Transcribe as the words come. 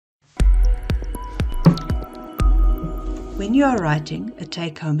When you are writing a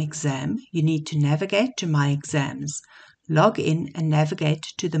take-home exam, you need to navigate to My Exams, log in and navigate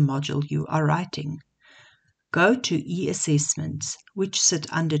to the module you are writing. Go to EAssessments, which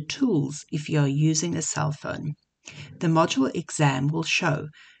sit under Tools if you are using a cell phone. The module exam will show.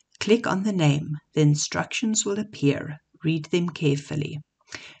 Click on the name, the instructions will appear. Read them carefully.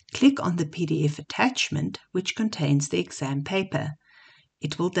 Click on the PDF attachment, which contains the exam paper.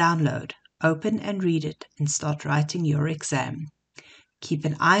 It will download. Open and read it and start writing your exam. Keep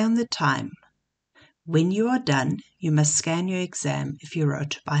an eye on the time. When you are done, you must scan your exam if you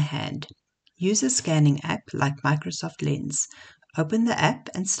wrote by hand. Use a scanning app like Microsoft Lens. Open the app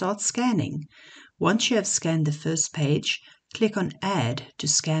and start scanning. Once you have scanned the first page, click on Add to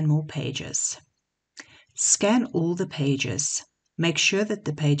scan more pages. Scan all the pages. Make sure that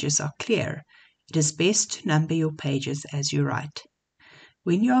the pages are clear. It is best to number your pages as you write.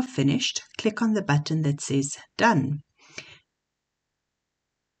 When you are finished, click on the button that says Done.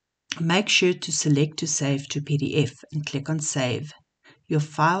 Make sure to select to save to PDF and click on Save. Your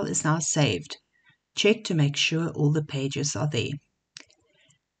file is now saved. Check to make sure all the pages are there.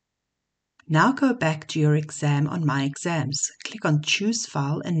 Now go back to your exam on My Exams. Click on Choose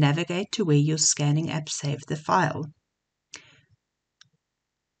File and navigate to where your scanning app saved the file.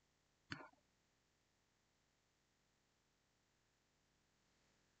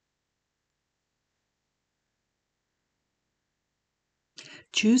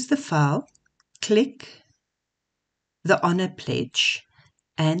 Choose the file, click the Honor Pledge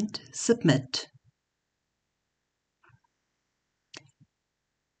and Submit.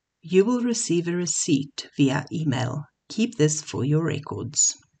 You will receive a receipt via email. Keep this for your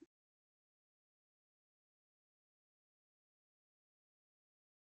records.